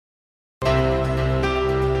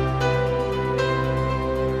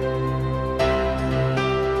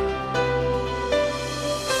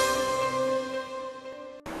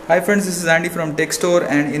Hi friends, this is Andy from Tech Store,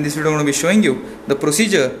 and in this video I'm going to be showing you the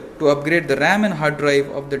procedure to upgrade the RAM and hard drive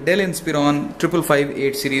of the Dell Inspiron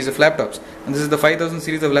 5558 series of laptops. And this is the 5000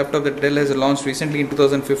 series of laptop that Dell has launched recently in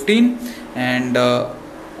 2015, and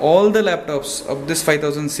all the laptops of this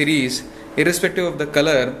 5000 series, irrespective of the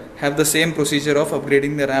color, have the same procedure of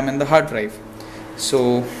upgrading the RAM and the hard drive.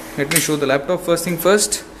 So let me show the laptop. First thing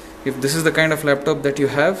first, if this is the kind of laptop that you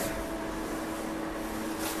have,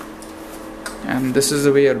 and this is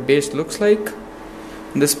the way your base looks like,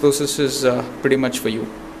 this process is pretty much for you.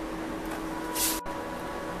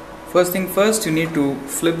 First thing first, you need to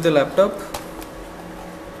flip the laptop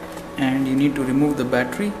and you need to remove the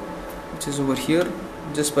battery, which is over here.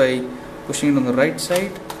 Just by pushing it on the right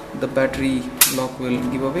side, the battery lock will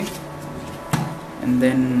give away. And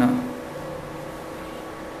then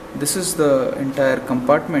this is the entire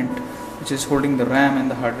compartment which is holding the RAM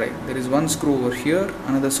and the hard drive. There is one screw over here,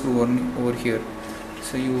 another screw over here.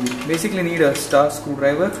 So you basically need a star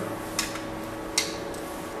screwdriver,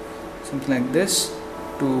 something like this,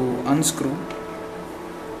 to unscrew.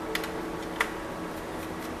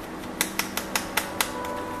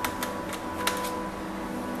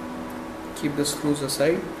 Keep the screws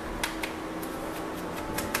aside.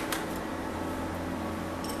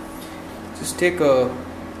 Just take a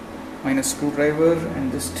minus screwdriver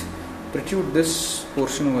and just protrude this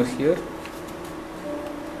portion over here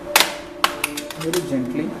very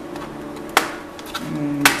gently,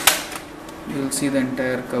 and you will see the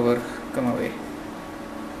entire cover come away.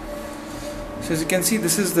 So as you can see,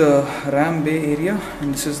 this is the RAM bay area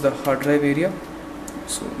and this is the hard drive area.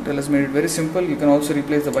 So Dell has made it very simple. You can also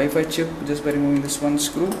replace the Wi-Fi chip just by removing this one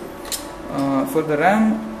screw. For the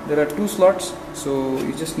RAM, there are two slots, so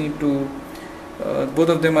you just need to both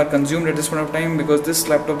of them are consumed at this point of time, because this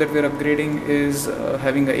laptop that we are upgrading is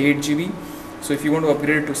having a 8 GB. So if you want to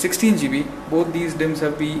upgrade it to 16 GB, both these DIMMs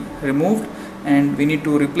have been removed and we need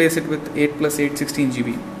to replace it with 8 plus 8 16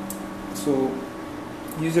 GB. So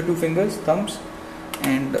use your two fingers, thumbs,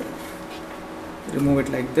 and remove it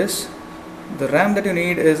like this. The RAM that you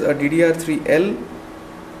need is a DDR3L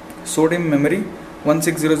sodium memory,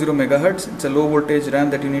 1600 MHz. It's a low voltage RAM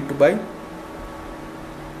that you need to buy.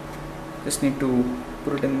 Just need to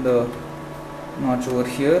put it in the notch over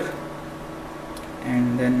here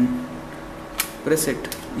and then press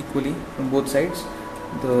it equally from both sides.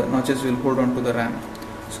 The notches will hold on to the RAM.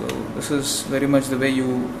 So this is very much the way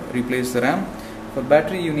you replace the RAM. For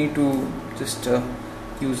battery, you need to just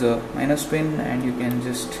use a minus pin and you can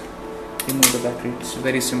just remove the battery. It's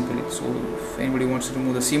very simple. So if anybody wants to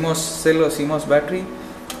remove the CMOS cell or CMOS battery,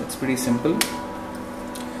 that's pretty simple.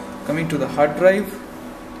 Coming to the hard drive,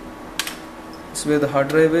 this is where the hard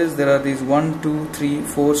drive is. There are these 1, 2, 3,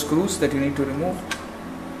 4 screws that you need to remove.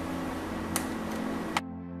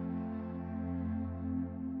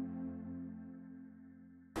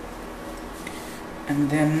 And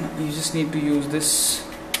then you just need to use this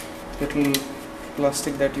little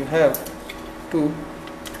plastic that you have to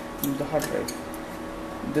use the hard drive.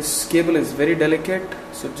 This cable is very delicate,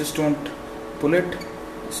 so just don't pull it.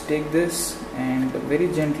 Just take this and very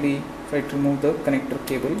gently try to remove the connector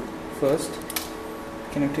cable first.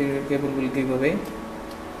 Connector cable will give away,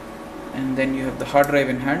 and then you have the hard drive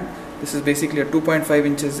in hand. This is basically a 2.5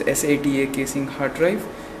 inches SATA casing hard drive.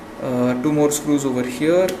 Two more screws over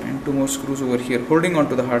here and two more screws over here holding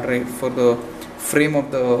onto the hard drive for the frame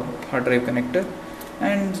of the hard drive connector.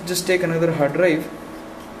 And just take another hard drive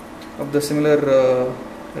of the similar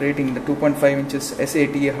rating, the 2.5 inches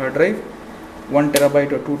SATA hard drive, 1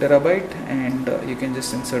 terabyte or 2 terabyte, and you can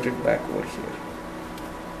just insert it back over here.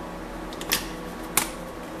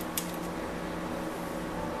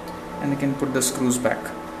 And you can put the screws back.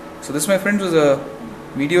 So this, my friends, was a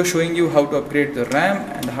video showing you how to upgrade the RAM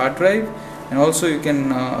and the hard drive, and also you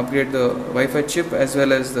can upgrade the Wi-Fi chip as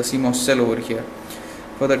well as the CMOS cell over here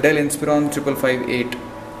for the Dell Inspiron 5558.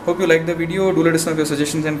 Hope you liked the video. Do let us know your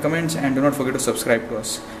suggestions and comments, and do not forget to subscribe to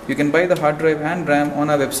us. You can buy the hard drive and RAM on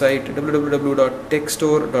our website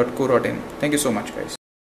www.techstore.co.in. Thank you so much, guys.